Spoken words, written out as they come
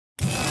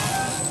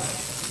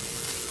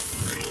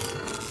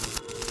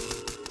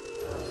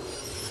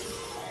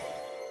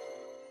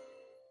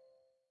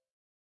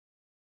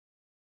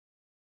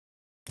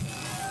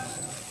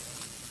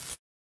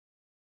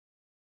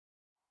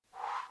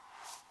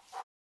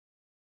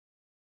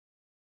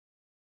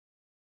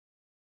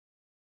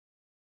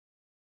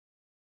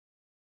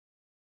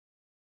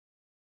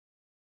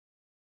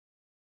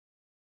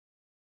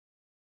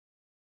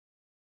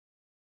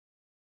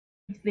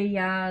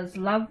VRs,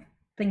 love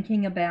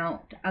thinking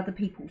about other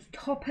people's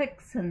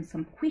topics and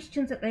some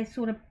questions that they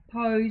sort of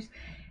pose.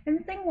 And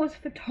the thing was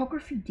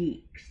photography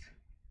decks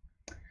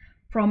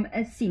from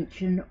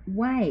Ascension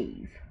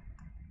Wave.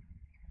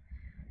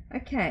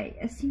 Okay,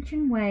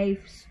 Ascension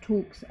Waves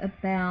talks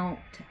about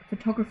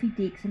photography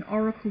decks and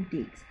oracle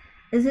decks.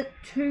 Is it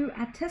too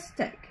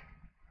artistic?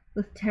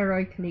 With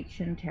tarot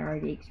collection, tarot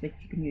decks, but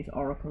you can use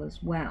oracle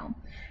as well.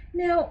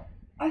 Now,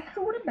 I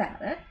thought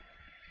about it,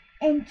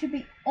 and to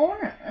be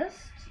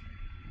honest,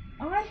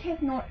 I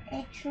have not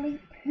actually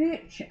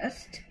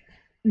purchased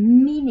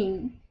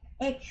many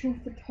actual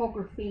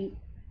photography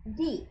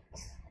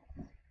decks.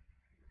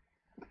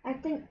 I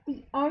think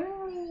the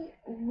only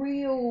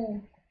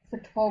real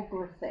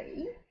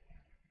photography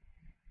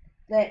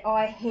that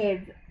I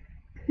have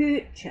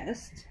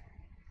purchased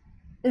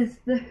is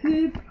the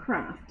herb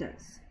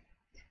crafters.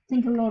 I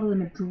think a lot of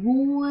them are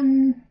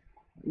drawn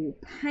or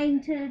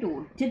painted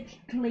or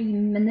digitally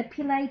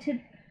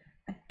manipulated.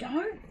 I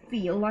don't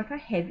feel like I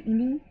have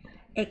any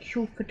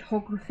actual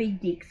photography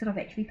decks that I've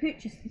actually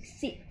purchased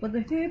except for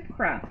the herb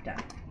crafter.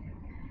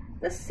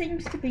 This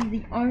seems to be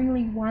the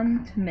only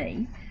one to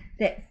me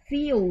that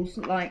feels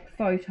like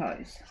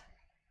photos.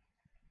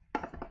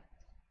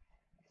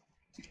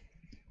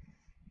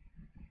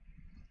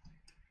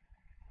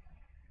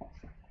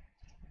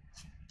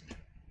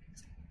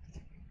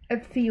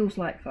 It feels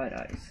like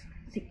photos.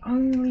 It's the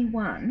only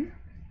one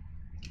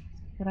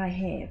that I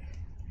have.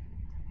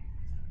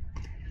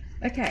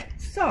 Okay,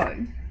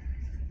 so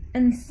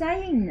in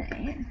saying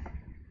that,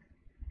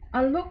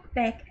 I look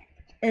back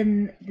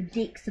in the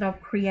decks that I've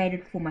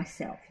created for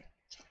myself,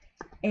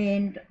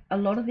 and a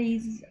lot of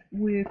these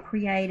were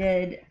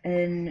created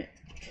in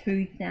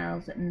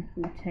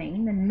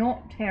 2014, and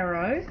not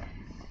tarot,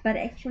 but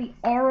actually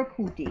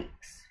oracle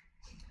decks.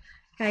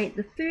 Okay,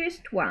 the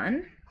first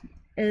one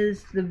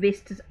is the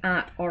Vestas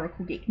Art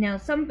Oracle deck. Now,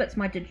 some of it's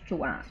my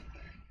digital art.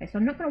 Okay, so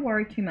I'm not going to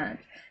worry too much.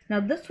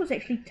 Now, this was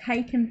actually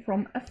taken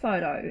from a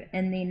photo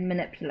and then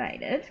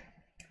manipulated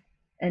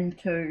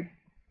into,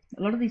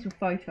 a lot of these were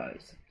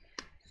photos.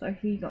 So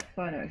here you got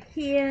photo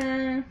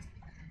here,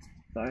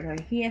 photo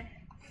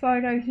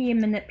here,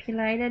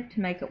 manipulated to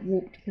make it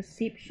warped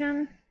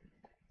perception.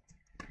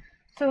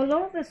 So a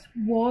lot of this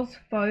was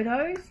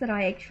photos that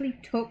I actually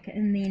took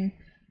and then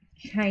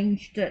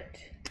changed it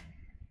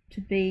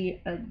to be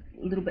a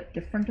little bit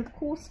different, of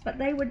course, but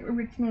they were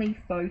originally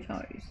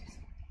photos.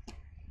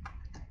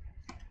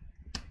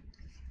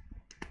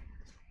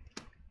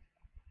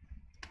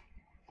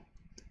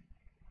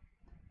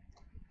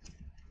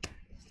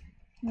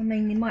 I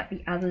mean, there might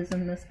be others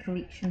in this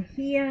collection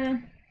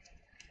here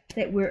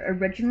that were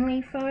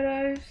originally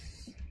photos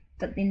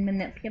but then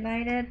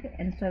manipulated,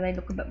 and so they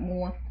look a bit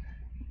more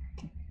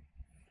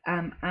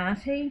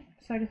arty,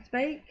 so to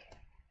speak.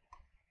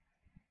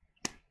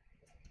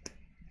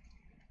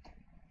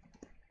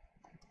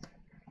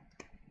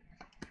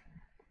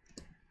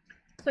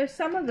 So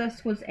some of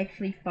this was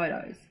actually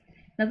photos.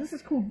 Now this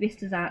is called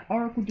Vestas Art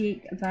Oracle Deck,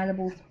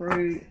 available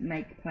through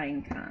Make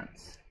Playing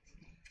Cards.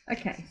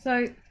 Okay,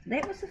 so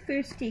that was the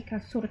first deck I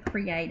sort of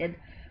created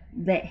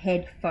that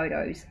had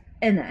photos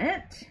in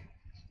it.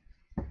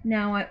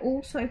 Now I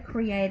also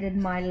created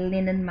my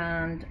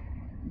Leninmand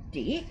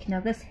deck. Now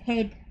this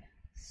had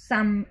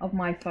some of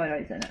my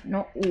photos in it,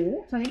 not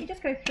all. So let me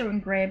just go through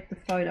and grab the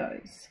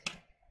photos.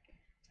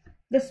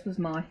 This was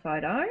my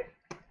photo,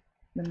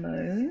 the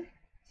moon,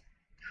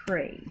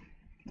 tree.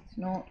 It's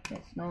not,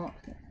 that's not,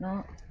 that's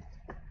not.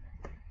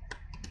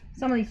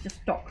 Some of these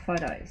just stock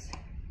photos,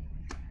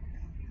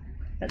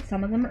 but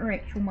some of them are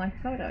actual my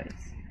photos.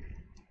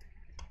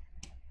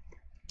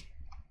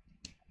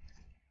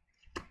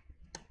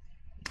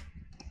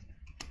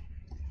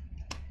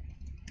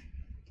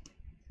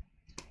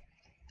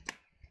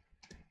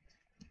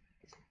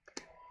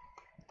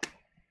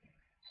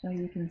 So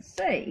you can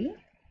see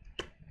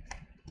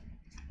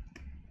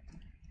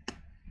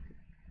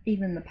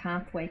even the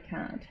pathway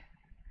card.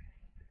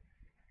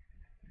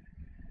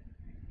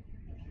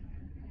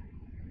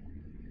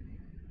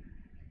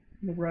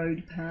 The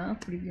road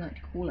path, whatever you like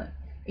to call it.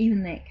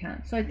 Even that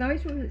card. So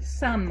those were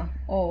some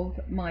of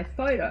my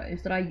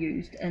photos that I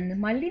used in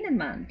my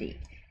Leninmand deck.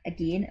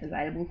 Again,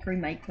 available through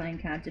Make Playing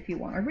Cards if you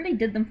want. I really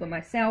did them for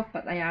myself,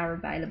 but they are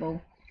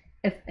available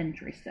if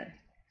interested.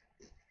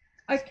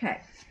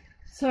 Okay,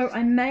 so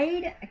I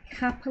made a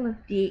couple of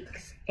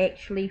decks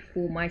actually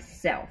for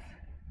myself.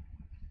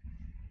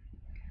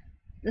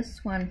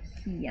 This one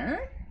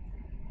here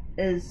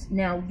is,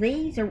 now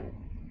these are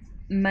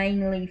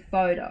mainly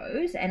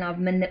photos and I've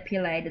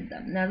manipulated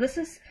them. Now this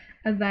is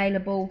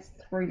available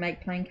through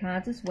Make Playing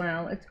Cards as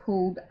well. It's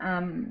called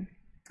the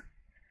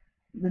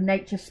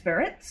Nature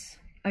Spirits.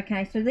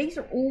 Okay, so these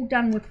are all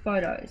done with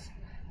photos.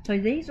 So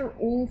these are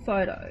all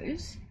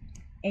photos,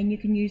 and you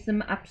can use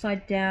them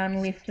upside down,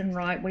 left and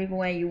right, whatever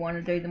way you want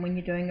to do them when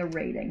you're doing a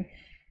reading.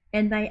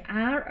 And they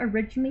are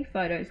originally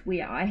photos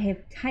where I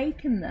have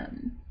taken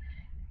them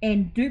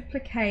and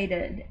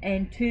duplicated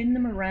and turned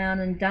them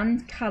around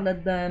and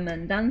colored them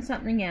and done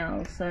something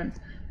else and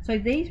So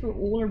these were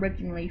all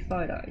originally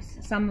photos.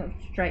 Some of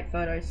straight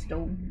photos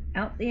still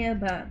out there,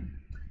 but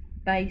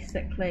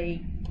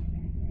basically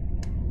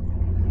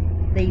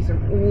these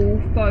are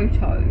all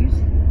photos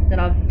that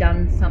I've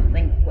done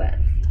something with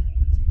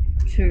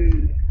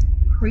to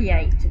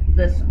create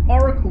this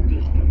oracle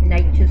deck.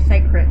 Nature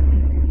sacred,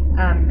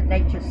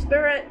 nature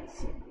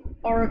spirits,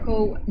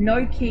 oracle,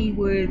 no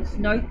keywords,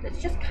 no,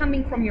 it's just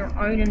coming from your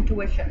own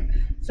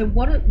intuition. So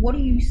what do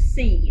you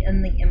see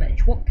in the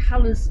image? What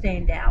colors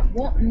stand out?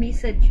 What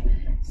message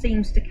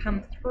seems to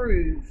come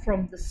through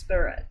from the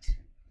spirit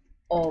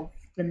of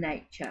the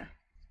nature?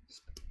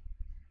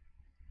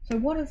 So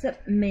what does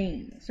it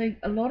mean? So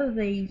a lot of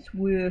these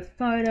were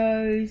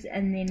photos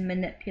and then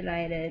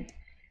manipulated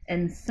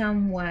in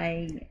some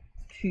way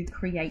to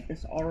create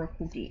this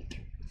oracle deck.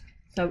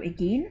 So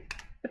again,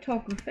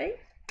 photography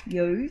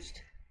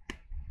used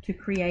to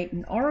create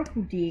an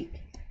oracle deck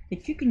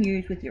that you can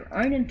use with your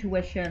own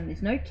intuition.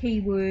 There's no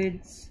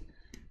keywords.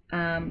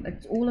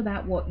 It's all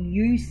about what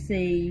you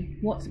see,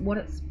 what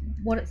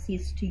it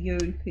says to you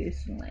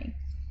personally.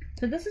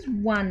 So this is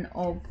one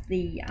of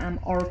the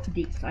oracle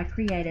decks I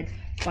created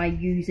by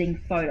using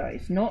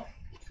photos, not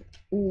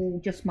all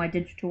just my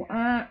digital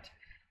art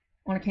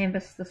on a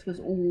canvas. This was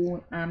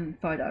all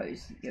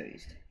photos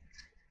used.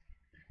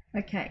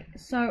 Okay,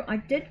 so I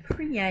did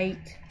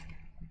create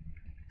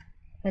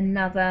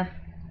another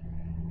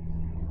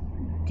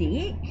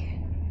deck.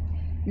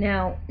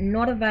 Now,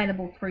 not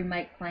available through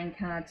Make Playing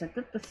Cards. I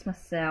did this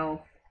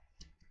myself.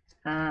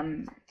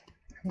 Let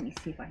me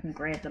see if I can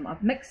grab them.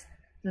 I've mixed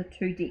the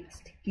two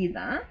decks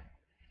together.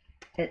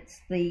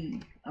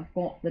 I've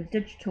got the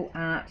digital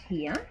art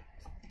here,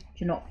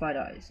 which are not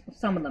photos.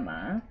 Some of them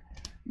are,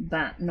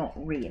 but not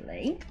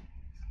really.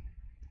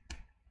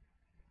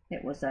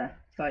 It was a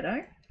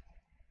photo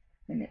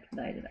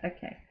manipulated.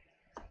 Okay,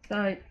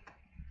 so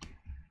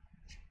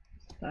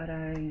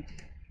photo.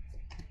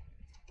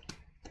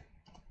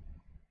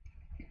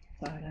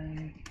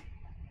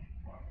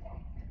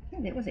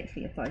 Oh, that was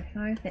actually a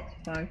photo. That's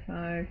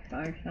photo.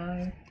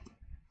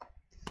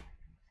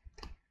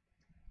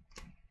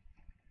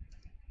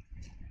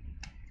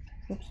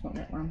 Oops, not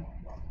that one.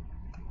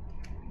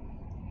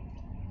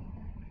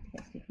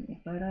 That's definitely a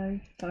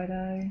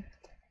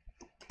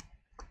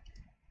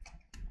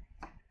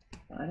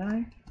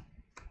photo.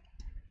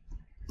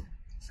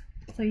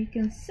 So you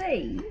can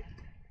see,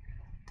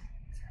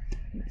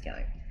 here we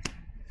go.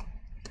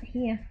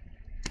 Here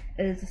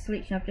is a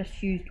selection. I've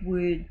just used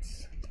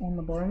words on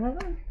the bottom of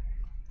them,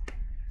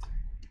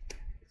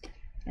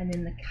 and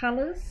then the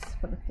colours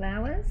for the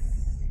flowers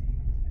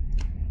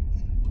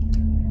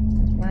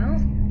as well.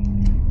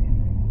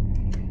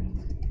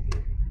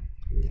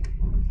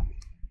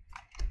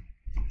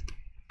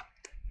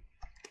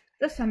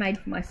 This I made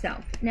for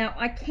myself. Now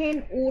I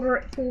can order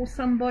it for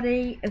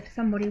somebody if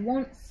somebody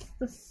wants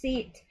the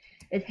set.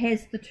 It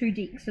has the two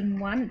decks in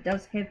one. It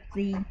does have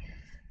the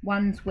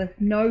ones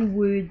with no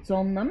words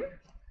on them.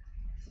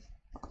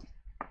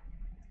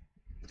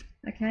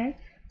 Okay,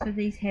 so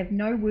these have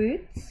no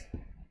words,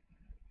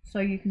 so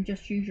you can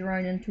just use your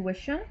own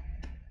intuition,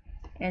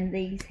 and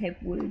these have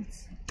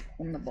words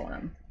on the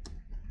bottom.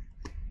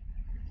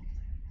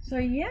 So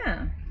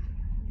yeah.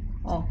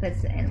 Oh,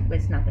 that's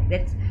nothing.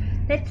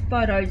 That's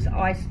photos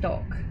I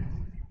stock,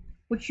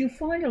 which you'll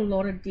find a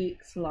lot of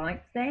decks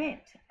like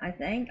that. I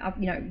think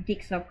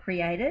decks I've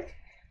created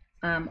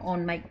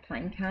on Make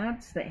Playing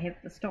Cards that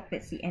have the stock.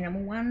 That's the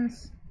animal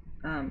ones.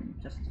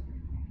 Just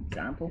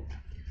example.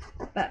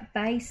 But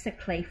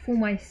basically, for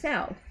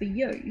myself, for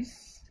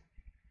use,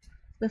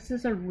 this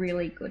is a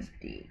really good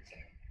deck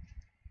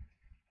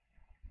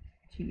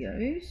to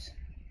use.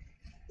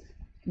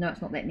 No,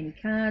 it's not that many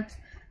cards,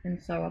 and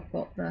so I've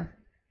got the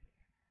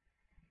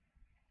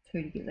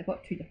two together. I've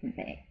got two different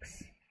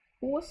backs, of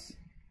course,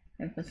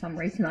 and for some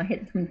reason I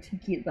had them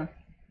together.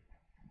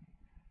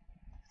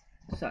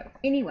 So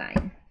anyway,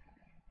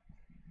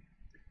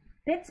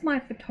 that's my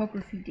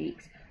photography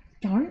decks.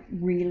 I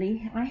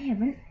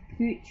haven't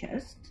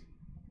purchased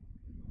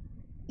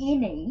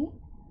any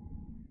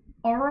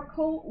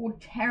oracle or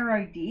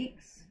tarot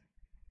decks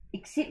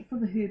except for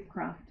the herb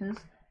crafters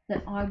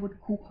that I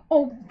would call,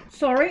 oh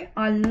sorry,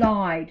 I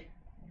lied,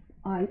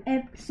 I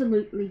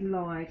absolutely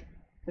lied.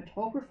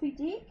 Photography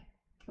deck,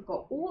 I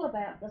forgot all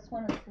about this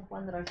one. It's the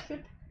one that I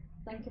should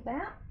think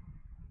about.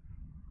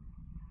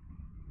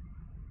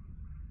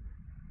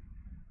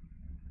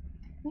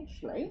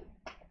 Actually,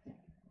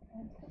 I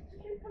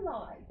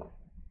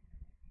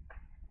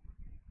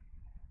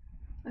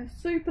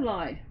super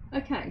lied.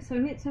 Okay, so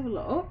let's have a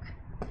look.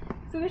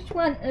 First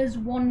one is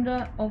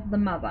Wonder of the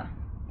Mother.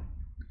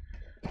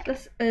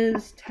 This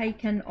is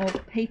taken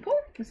of people.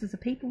 This is a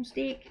people's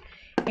deck,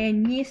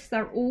 and yes,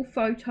 they're all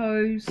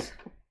photos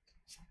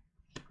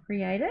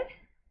created.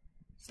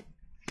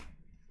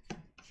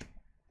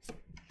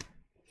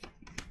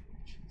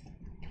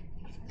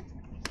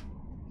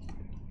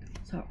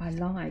 So I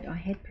lied, I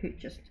had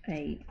purchased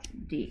a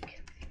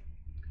deck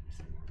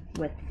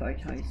with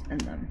photos in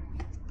them.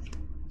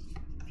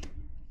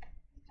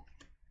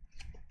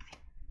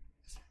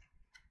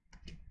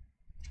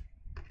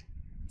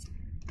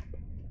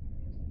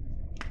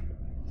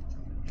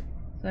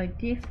 So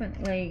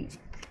definitely,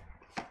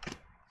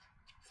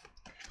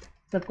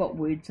 they've got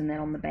words in that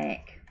on the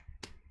back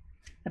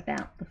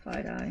about the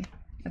photo,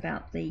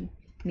 about the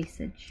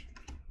message.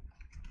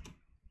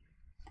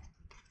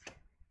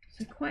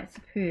 So quite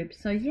superb.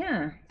 So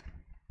yeah,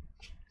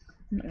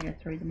 I'm not going to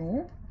go through them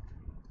all.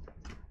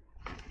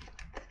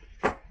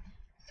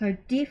 So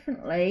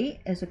definitely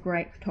is a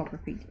great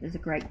photography, is a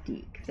great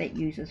deck that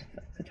uses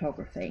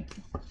photography.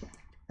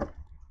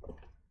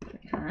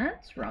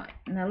 Cards, right.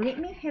 Now let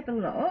me have a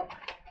look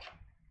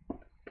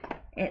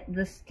at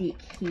this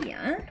deck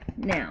here.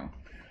 Now,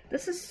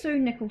 this is Sue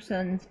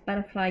Nicholson's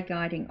Butterfly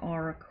Guiding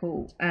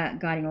Oracle,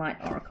 Guiding Light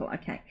Oracle.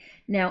 Okay.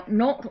 Now,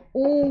 not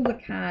all the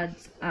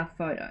cards are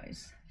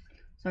photos.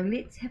 So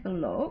let's have a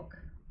look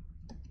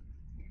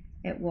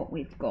at what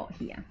we've got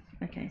here.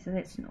 Okay, so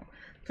that's not.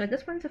 So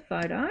this one's a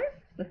photo,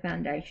 the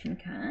foundation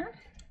card.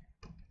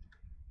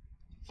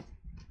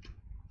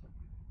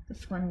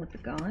 This one with the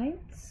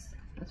guides.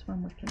 This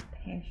one with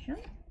compassion.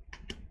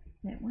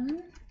 That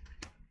one.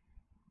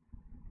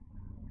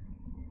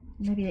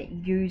 Maybe that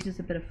uses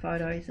a bit of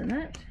photos in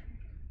it.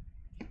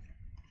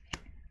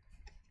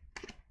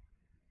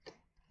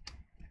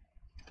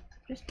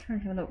 Just trying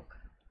to have a look.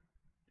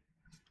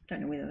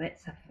 Don't know whether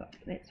that's a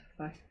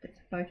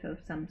photo of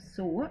some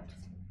sort.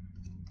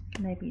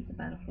 Maybe the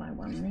butterfly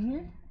one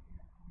there.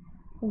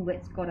 Oh,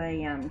 that's got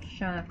a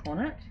shark on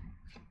it.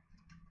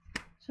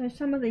 So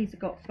some of these have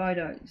got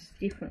photos,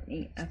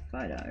 definitely a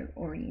photo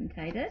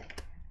orientated.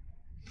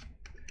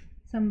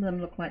 Some of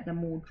them look like they're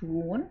more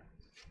drawn.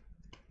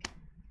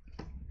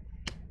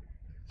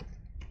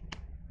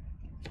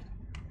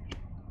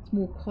 It's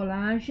more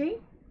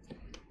collagey.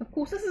 Of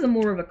course, this is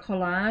more of a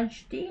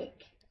collage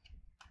deck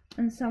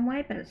in some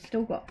way, but it's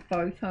still got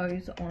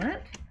photos on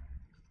it.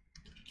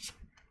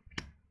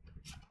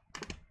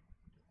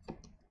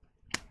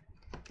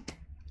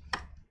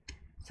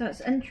 So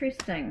it's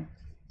interesting.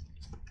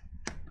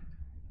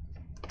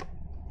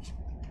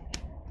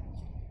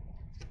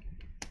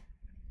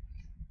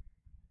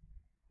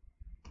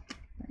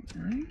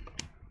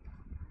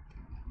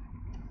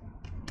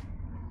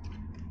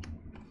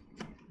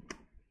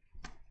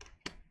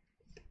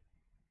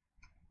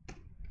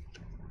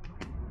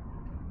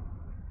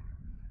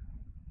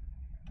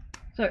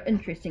 So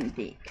interesting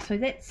deck. So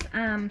that's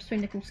Sue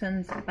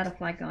Nicholson's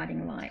Butterfly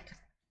Guiding Light.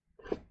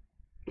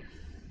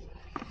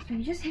 So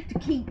you just have to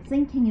keep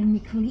thinking in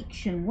your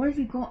collection, what have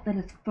you got that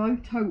is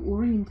photo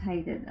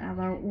orientated,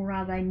 or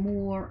are they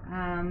more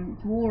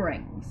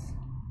drawings?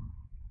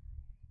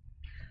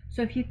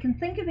 So if you can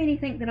think of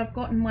anything that I've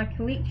got in my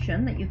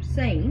collection that you've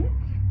seen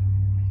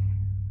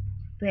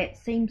that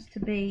seems to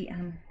be,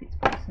 let's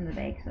put this in the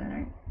bag so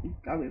I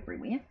don't go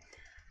everywhere.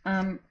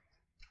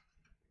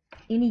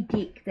 Any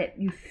deck that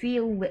you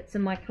feel that's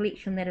in my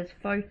collection that is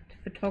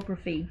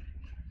photography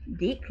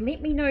deck,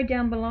 let me know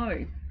down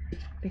below,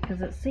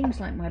 because it seems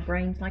like my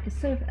brain's like a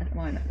sieve at the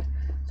moment.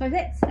 So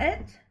that's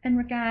it in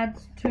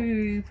regards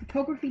to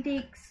photography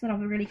decks that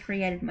I've really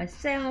created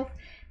myself.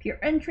 If you're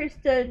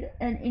interested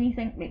in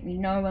anything, let me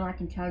know and I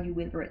can tell you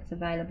whether it's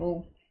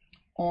available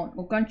on,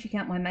 or go and check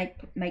out my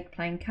make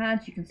playing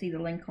cards. You can see the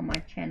link on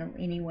my channel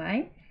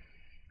anyway.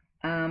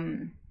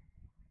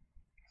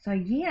 So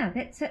yeah,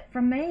 that's it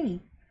from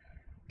me.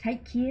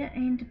 Take care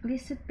and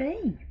blessed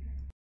be.